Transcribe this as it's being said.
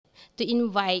to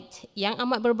invite Yang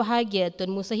Amat Berbahagia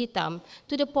Tun Musa Hitam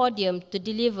to the podium to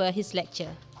deliver his lecture.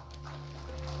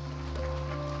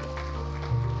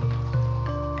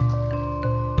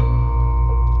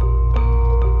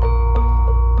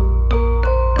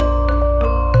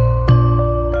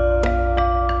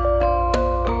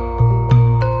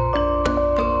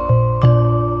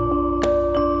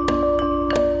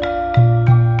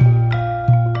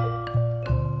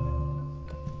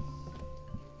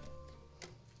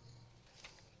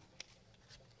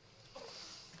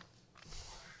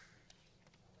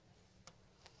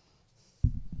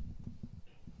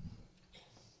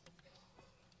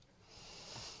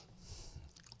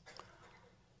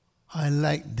 I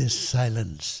like this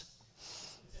silence.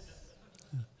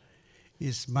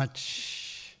 It's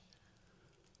much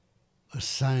a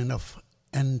sign of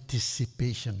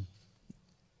anticipation.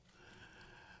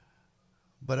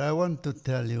 But I want to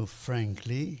tell you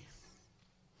frankly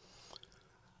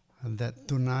that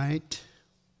tonight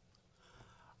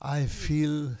I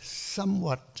feel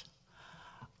somewhat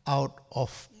out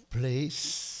of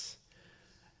place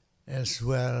as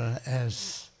well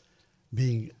as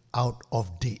being out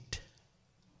of date.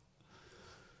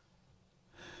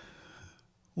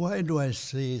 Why do I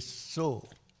say so?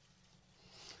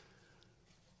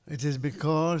 It is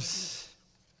because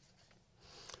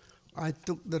I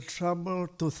took the trouble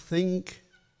to think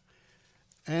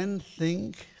and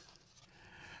think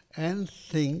and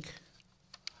think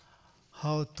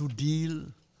how to deal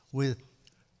with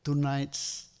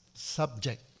tonight's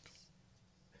subject.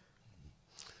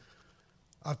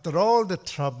 After all the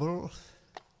trouble,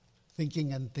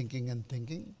 thinking and thinking and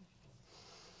thinking,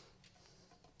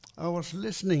 I was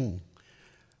listening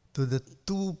to the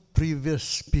two previous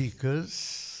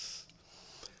speakers,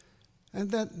 and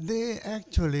that they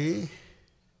actually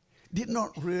did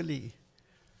not really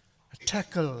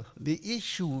tackle the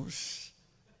issues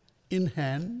in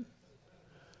hand,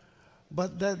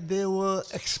 but that they were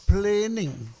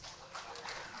explaining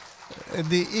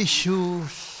the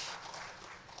issues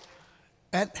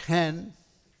at hand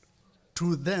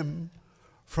to them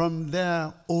from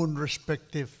their own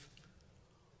respective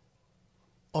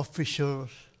official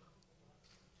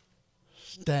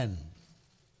stand.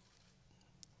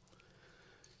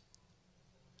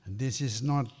 This is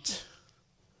not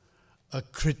a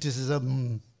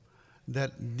criticism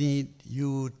that need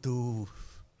you to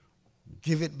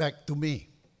give it back to me,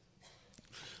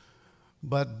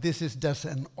 but this is just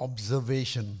an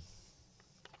observation.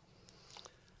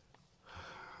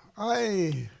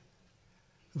 I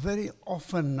very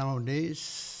often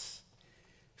nowadays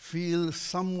feel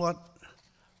somewhat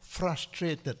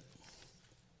frustrated.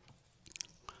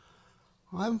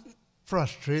 I'm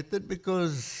frustrated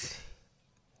because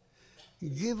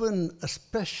given a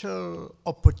special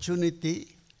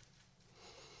opportunity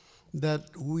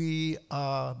that we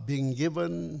are being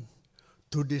given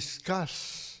to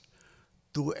discuss,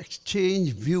 to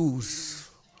exchange views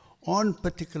on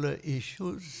particular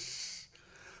issues,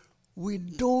 we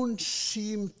don't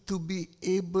seem to be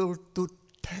able to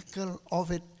tackle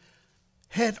of it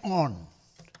head on.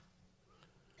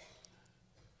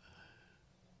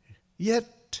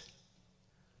 Yet,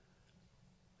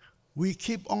 we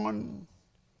keep on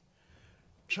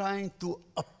trying to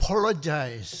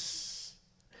apologize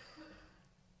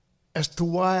as to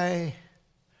why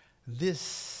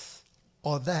this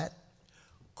or that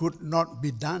could not be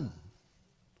done.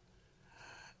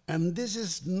 And this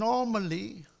is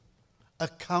normally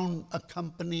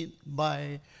accompanied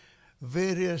by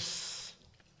various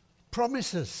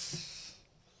promises.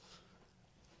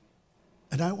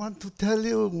 And I want to tell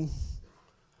you,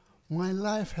 my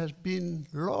life has been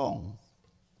long.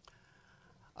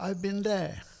 I've been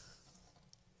there,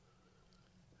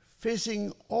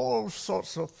 facing all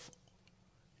sorts of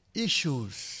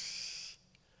issues.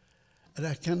 And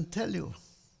I can tell you,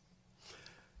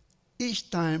 each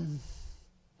time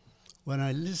when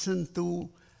I listen to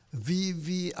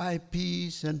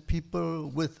VVIPs and people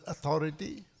with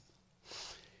authority,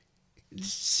 it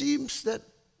seems that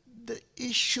the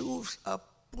issues are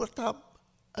put up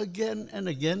again and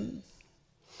again,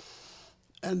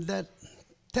 and that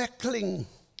tackling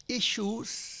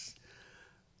issues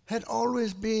had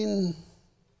always been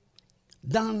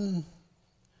done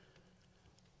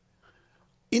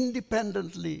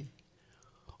independently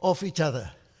of each other,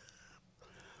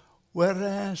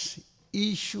 whereas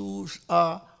issues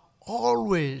are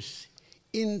always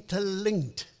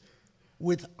interlinked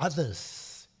with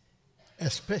others,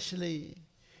 especially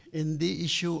in the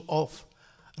issue of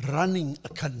running a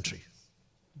country.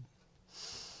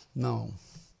 Now,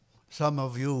 some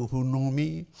of you who know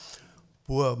me,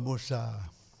 poor Musa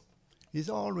He's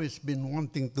always been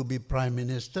wanting to be Prime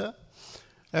Minister,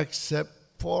 except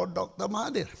for Dr.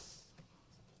 Mahathir.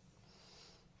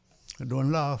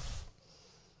 Don't laugh.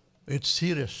 It's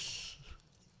serious.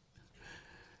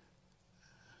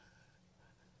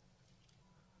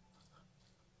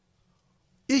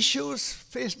 Issues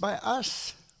faced by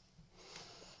us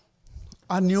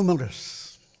are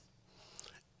numerous,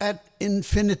 ad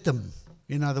infinitum.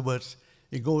 In other words,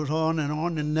 it goes on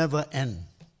and never end.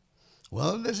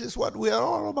 Well, this is what we are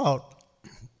all about.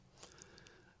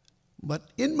 But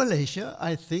in Malaysia,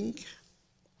 I think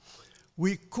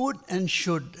we could and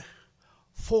should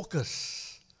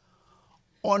focus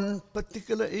on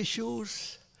particular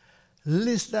issues,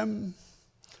 list them.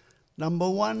 Number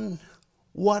one,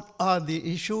 what are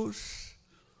the issues?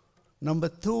 Number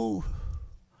two,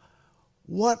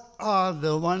 what are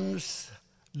the ones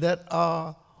that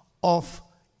are of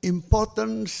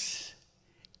importance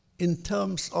in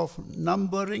terms of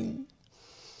numbering?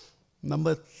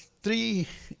 Number three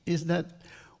is that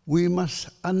we must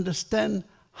understand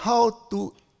how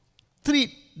to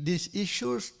treat these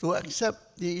issues, to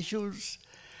accept the issues.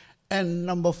 And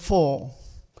number four,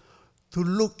 to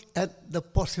look at the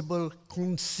possible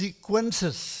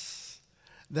consequences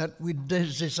that we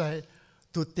decide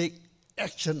to take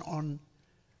action on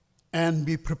and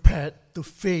be prepared to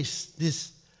face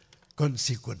these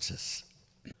consequences.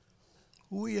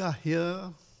 We are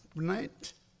here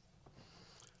tonight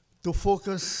to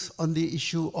focus on the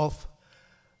issue of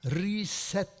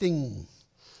resetting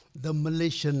the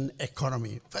Malaysian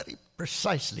economy, very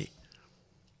precisely.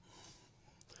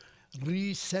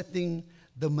 Resetting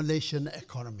the Malaysian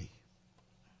economy,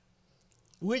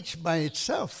 which by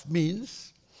itself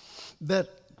means that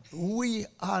we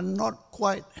are not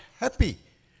quite happy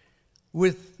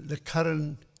with the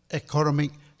current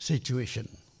economic situation,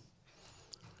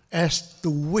 as to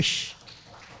wish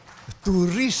to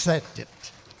reset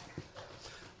it.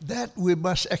 That we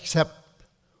must accept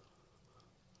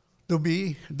to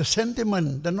be the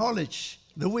sentiment, the knowledge,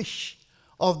 the wish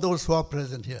of those who are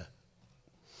present here.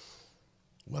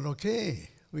 Well, okay,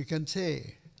 we can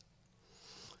say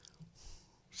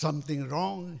something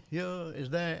wrong here, is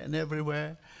there, and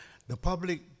everywhere. The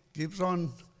public keeps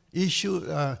on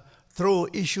throw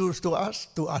issues to us,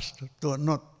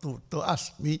 not to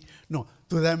us, me, no,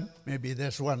 to them. Maybe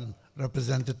there's one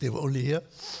representative only here.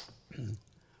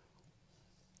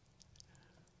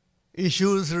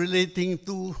 Issues relating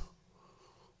to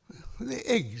the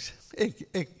eggs,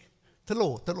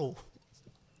 telur.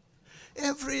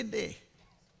 Every day,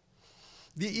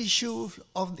 the issue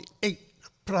of the egg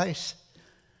price,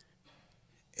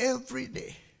 every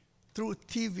day, through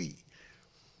TV,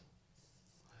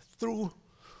 through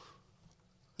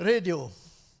radio,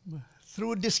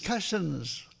 through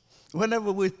discussions,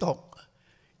 whenever we talk,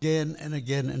 again and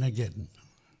again and again.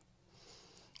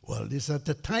 Well, these are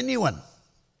the tiny ones.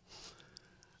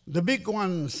 The big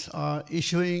ones are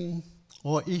issues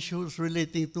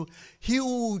relating to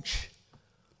huge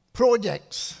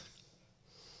projects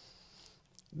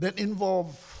that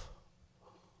involve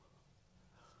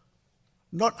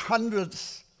not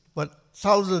hundreds, but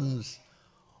thousands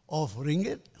of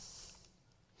ringgit,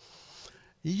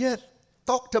 yet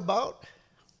talked about,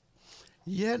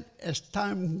 yet as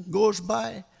time goes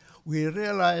by, we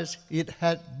realize it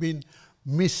had been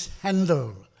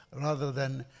mishandled rather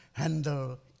than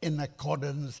handled in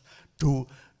accordance to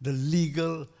the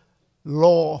legal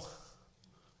law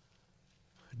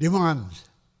demands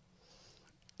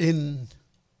in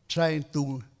trying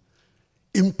to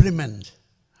implement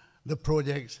the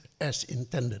projects as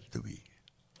intended to be.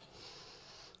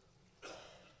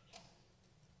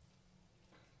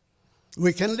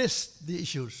 We can list the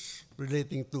issues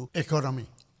relating to economy.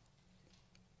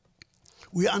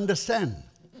 We understand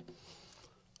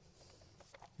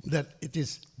that it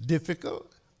is difficult.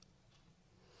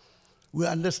 We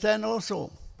understand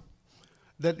also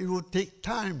that it will take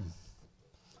time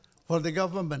for the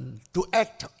government to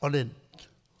act on it.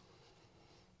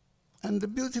 And the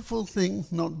beautiful thing,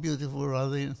 not beautiful,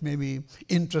 rather maybe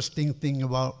interesting thing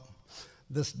about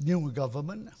this new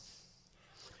government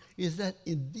is that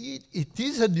indeed it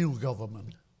is a new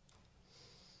government.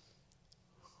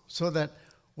 So that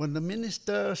when the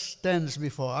minister stands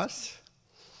before us,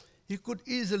 he could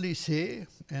easily say,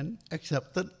 and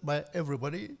accepted by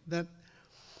everybody, that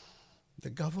the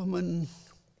government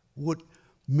would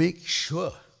make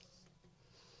sure,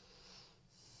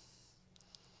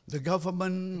 the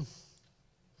government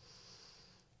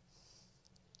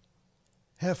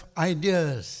have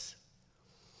ideas,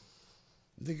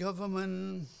 the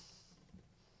government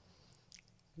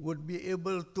would be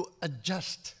able to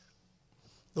adjust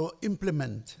or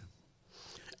implement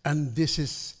And this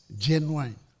is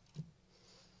genuine.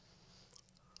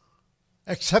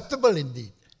 Acceptable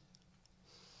indeed.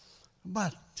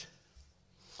 But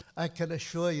I can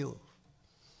assure you,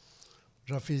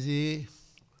 Rafizi,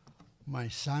 my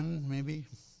son maybe,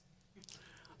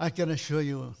 I can assure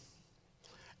you,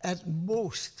 at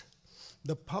most,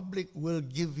 the public will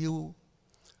give you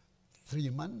 3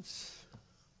 months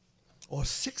or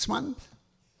 6 months.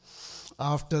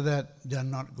 After that, they're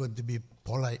not going to be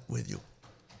polite with you.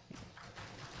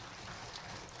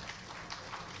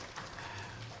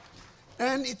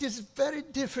 And it is very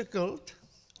difficult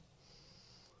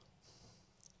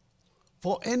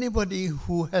for anybody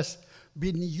who has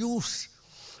been used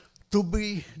to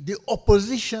be the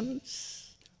opposition,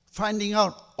 finding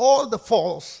out all the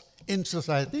faults in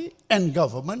society and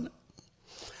government,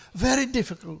 very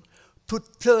difficult to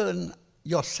turn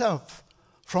yourself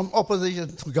from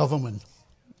opposition to government.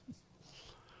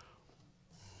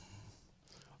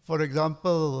 For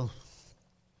example,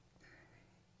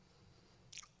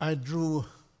 I drew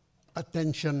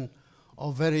attention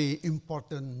of very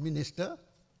important minister,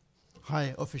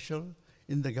 high official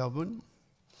in the government.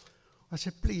 I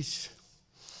said, please,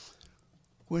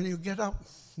 when you get up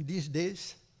these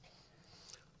days,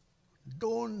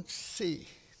 don't say,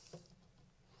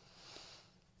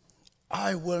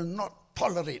 I will not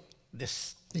tolerate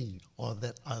this thing or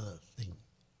that other thing.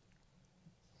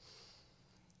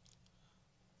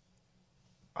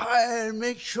 I'll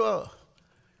make sure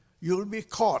you'll be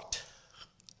caught.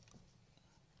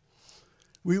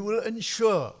 We will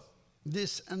ensure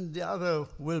this and the other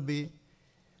will be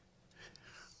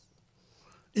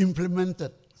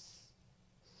implemented.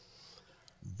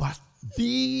 But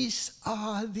these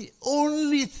are the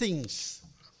only things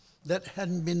that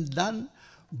had been done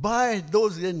by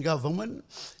those in government.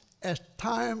 As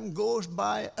time goes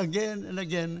by again and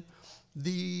again,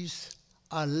 these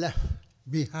are left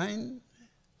behind.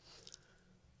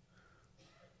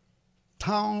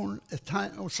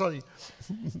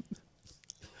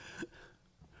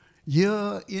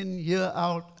 Year in, year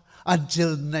out,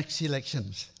 until next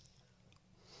elections.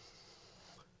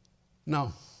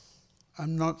 Now,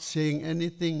 I'm not saying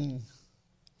anything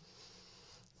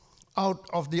out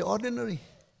of the ordinary.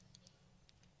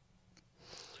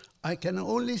 I can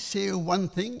only say one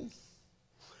thing,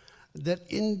 that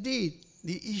indeed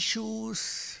the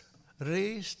issues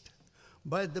raised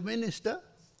by the minister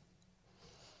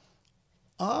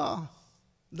are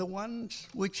the ones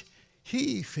which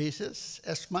he faces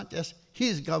as much as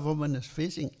his government is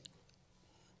facing.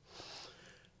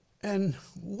 And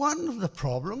one of the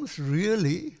problems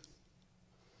really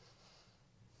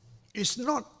is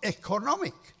not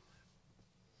economic.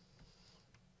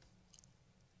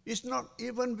 It's not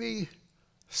even be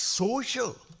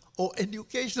social or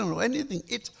educational or anything.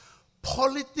 It's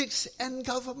politics and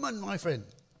government, my friend.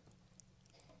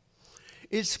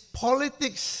 It's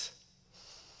politics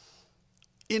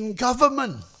in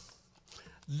government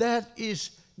that is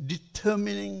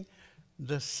determining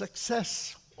the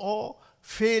success or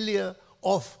failure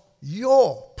of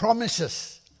your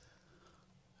promises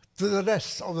to the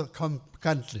rest of the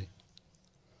country.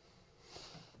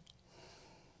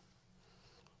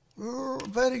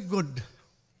 Very good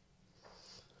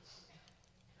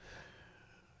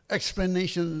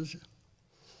explanations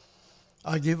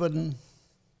are given,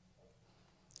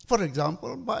 for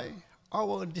example, by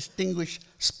our distinguished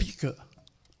speaker.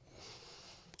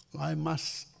 I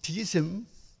must tease him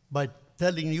by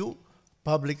telling you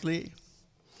publicly,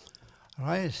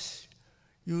 Rais,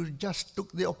 you just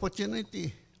took the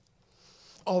opportunity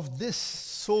of this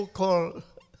so-called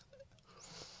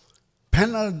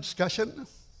panel discussion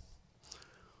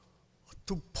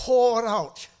to pour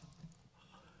out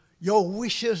your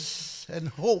wishes and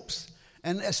hopes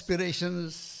and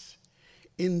aspirations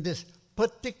in this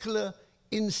particular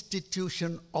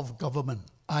institution of government,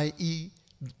 i.e.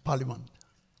 Parliament.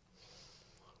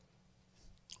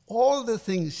 All the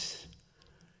things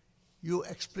you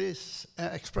express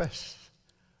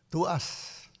to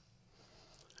us,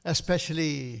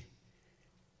 especially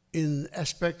in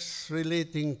aspects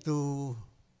relating to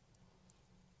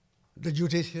the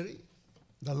judiciary,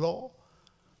 the law,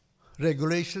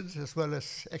 regulations, as well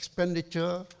as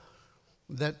expenditure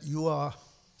that you are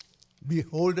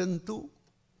beholden to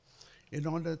in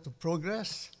order to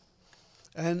progress,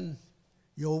 and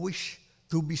your wish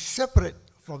to be separate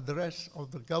from the rest of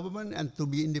the government and to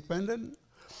be independent,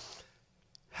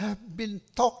 have been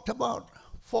talked about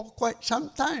for quite some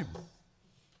time.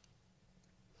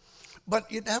 But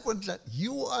it happens that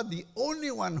you are the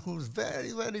only one who's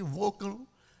very, very vocal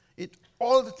it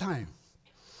all the time.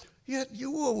 Yet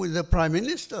you were with the Prime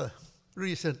Minister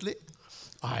recently.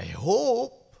 I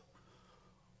hope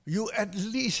you at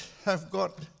least have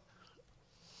got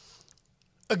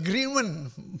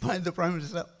agreement by the Prime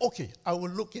Minister, okay, I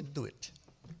will look into it.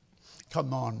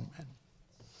 Come on, man.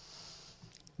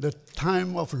 The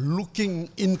time of looking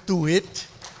into it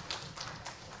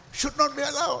should not be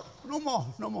allowed. No more,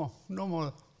 no more, no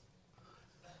more.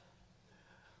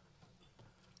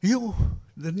 You,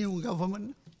 the new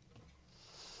government,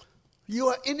 you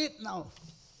are in it now.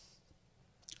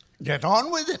 Get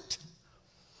on with it.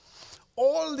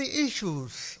 All the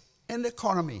issues in the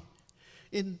economy,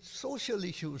 in social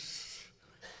issues,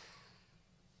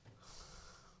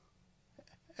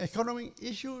 economic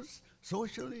issues,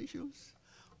 social issues,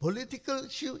 political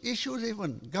issues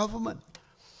even, government.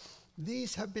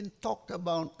 These have been talked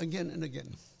about again and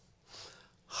again.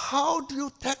 How do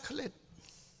you tackle it?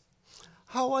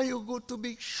 How are you going to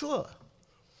be sure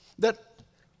that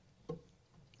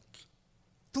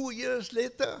 2 years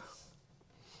later,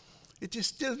 it is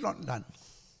still not done?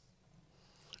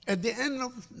 At the end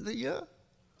of the year,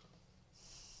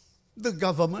 the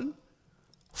government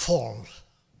falls.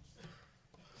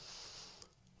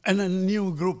 And a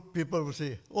new group, people will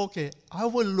say, okay, I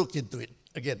will look into it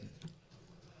again.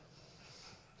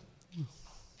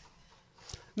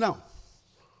 Now,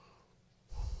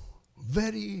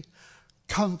 very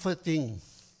comforting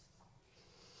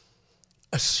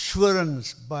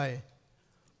assurance by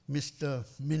Mr.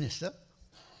 Minister,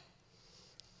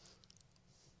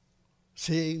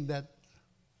 saying that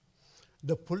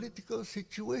the political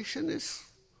situation is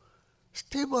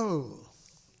stable.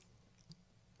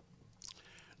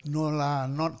 No,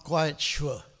 not quite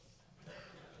sure.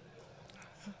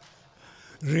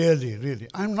 Really, really.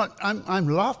 I'm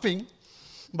laughing,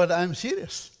 but I'm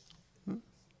serious.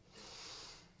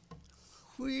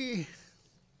 We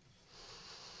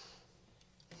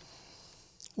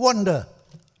wonder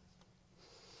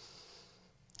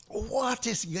what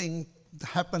is going to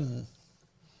happen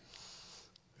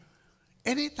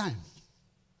anytime.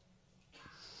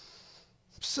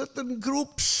 Certain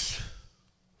groups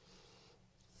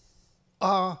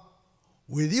are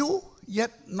with you,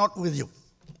 yet not with you.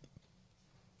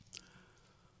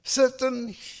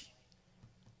 Certain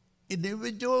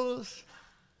individuals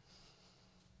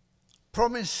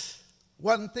promise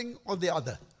one thing or the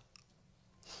other.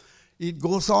 It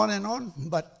goes on and on,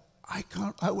 but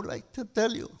I would like to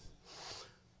tell you,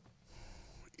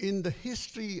 in the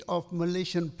history of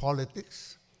Malaysian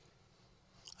politics,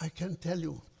 I can tell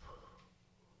you,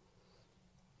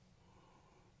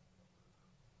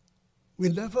 we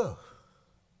never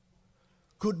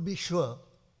could be sure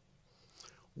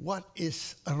what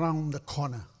is around the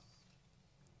corner.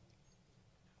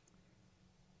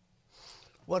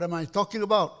 What am I talking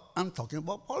about? I'm talking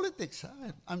about politics.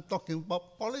 I'm talking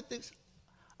about politics.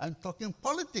 I'm talking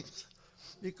politics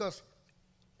because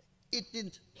it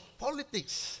is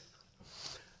politics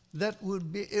that will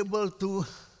be able to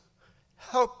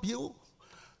help you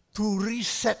to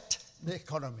reset the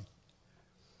economy.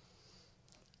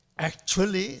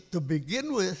 Actually, to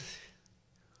begin with,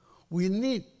 we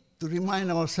need to remind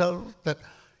ourselves that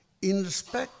in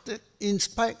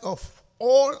spite of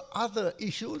all other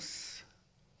issues,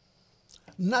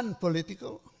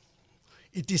 non-political,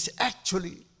 it is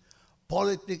actually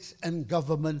politics and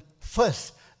government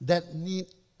first that need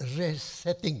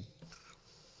resetting.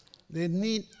 They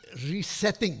need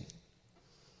resetting.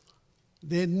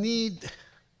 They need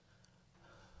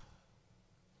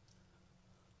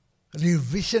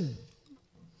revision.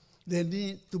 They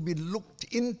need to be looked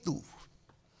into.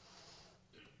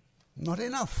 Not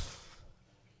enough.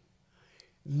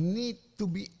 Need to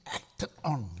be acted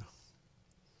on.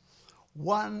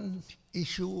 One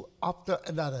issue after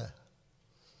another,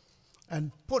 and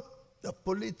put the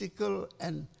political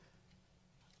and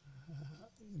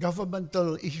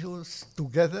governmental issues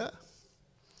together,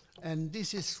 and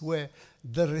this is where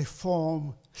the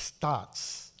reform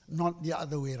starts, not the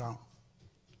other way around.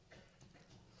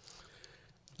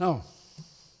 Now,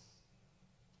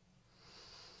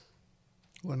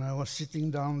 when I was sitting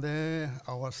down there,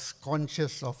 I was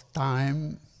conscious of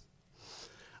time.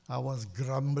 I was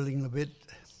grumbling a bit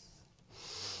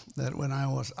that when I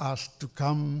was asked to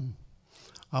come,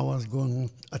 I was going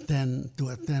to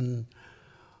attend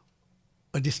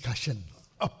a discussion,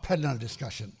 a panel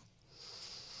discussion.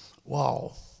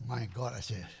 Wow, my God, I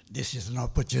said, this is an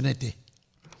opportunity.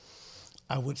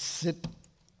 I would sit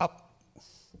up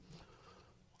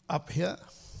here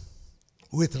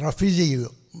with Rafizi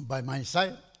by my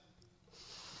side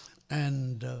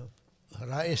and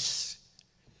Rais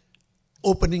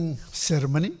opening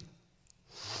ceremony,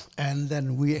 and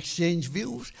then we exchange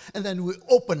views, and then we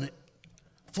open it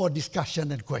for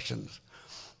discussion and questions.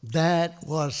 That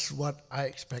was what I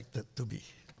expected to be.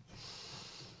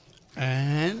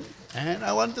 And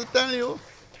I want to tell you,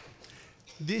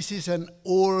 this is an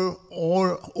old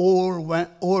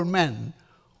man,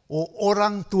 or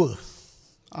orang tua.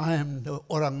 I am the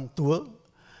orang tua.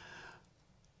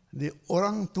 The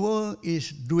orang tua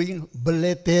is doing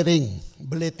beletering.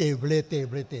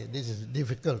 Belete. This is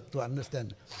difficult to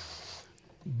understand.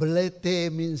 Belete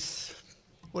means,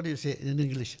 what do you say in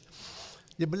English?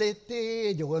 The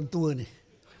belete je orang tua ni.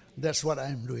 That's what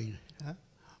I'm doing.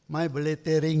 My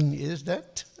beletering is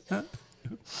that.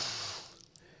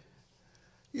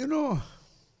 You know,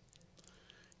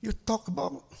 you talk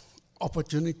about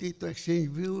opportunity to exchange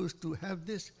views, to have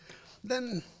this,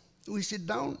 then we sit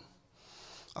down.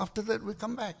 After that, we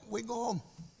come back, we go home.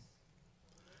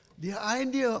 The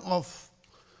idea of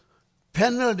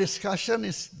panel discussion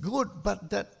is good, but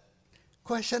that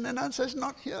question and answer is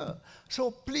not here.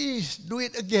 So please do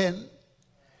it again.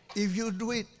 If you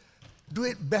do it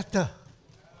better.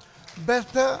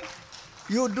 Better,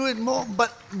 you do it more,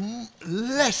 but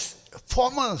less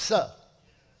formal, sir.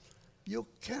 You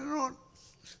cannot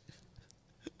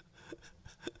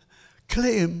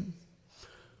claim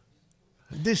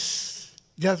this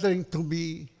gathering to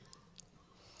be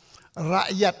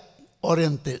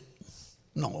rakyat-oriented.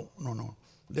 No.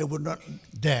 They would not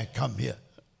dare come here.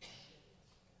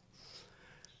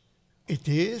 It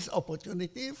is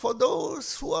opportunity for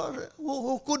those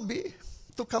who could be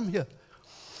to come here.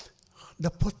 The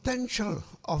potential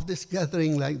of this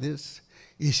gathering like this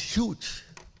is huge.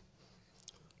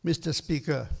 Mr.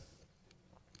 Speaker,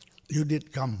 you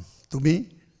did come to me.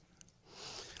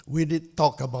 We did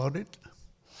talk about it.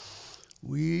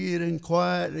 We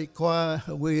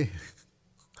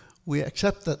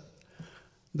accepted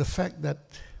the fact that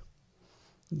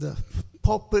the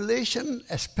population,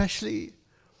 especially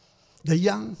the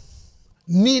young,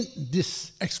 need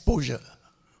this exposure.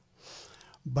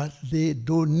 But they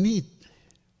don't need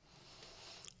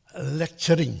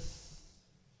lecturing,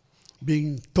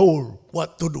 being told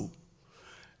what to do.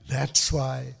 That's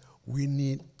why we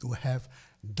need to have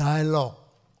dialogue,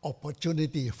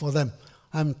 opportunity for them.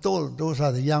 I'm told those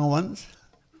are the young ones.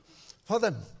 For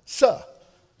them, sir,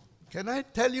 can I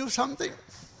tell you something?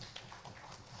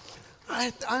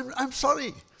 I'm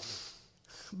sorry.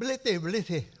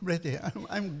 Belete.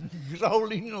 I'm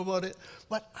growling about it.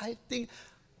 But I think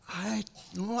I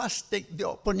must take the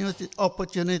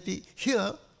opportunity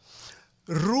here.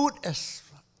 Rude as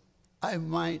I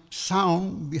might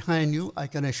sound behind you, I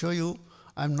can assure you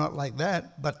I'm not like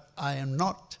that, but I am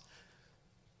not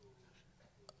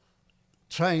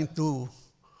trying to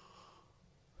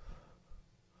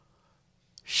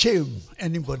shame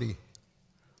anybody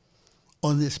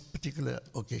on this particular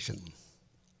occasion.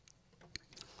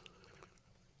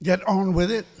 Get on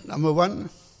with it, number one,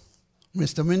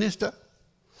 Mr. Minister.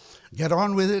 Get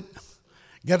on with it.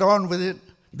 Get on with it.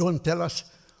 Don't tell us,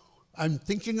 I'm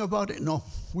thinking about it. No,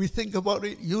 we think about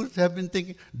it. You have been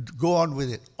thinking. Go on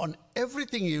with it. On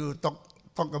everything you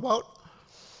talk about,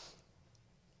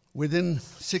 within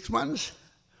 6 months,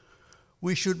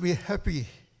 we should be happy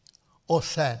or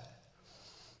sad.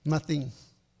 Nothing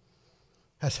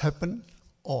has happened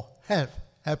or have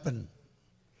happened.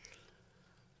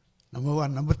 Number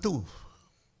one. Number two,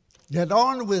 get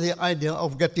on with the idea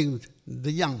of getting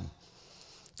the young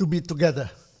to be together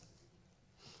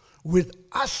with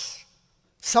us,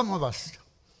 some of us,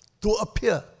 to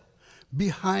appear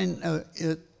behind,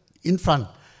 in front,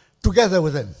 together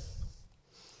with them,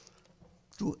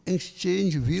 to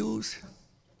exchange views,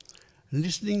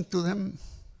 listening to them.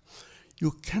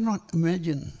 You cannot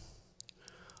imagine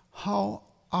how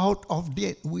out of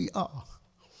date we are,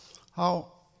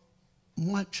 how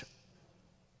much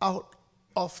out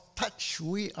of touch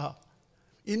we are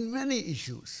in many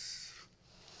issues.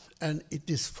 And it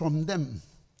is from them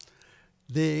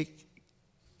they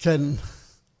can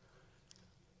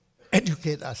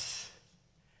educate us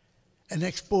and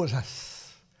expose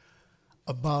us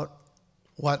about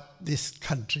what this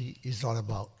country is all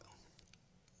about.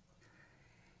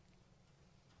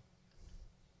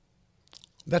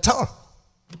 That's all.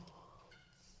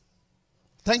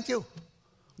 Thank you.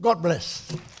 God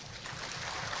bless.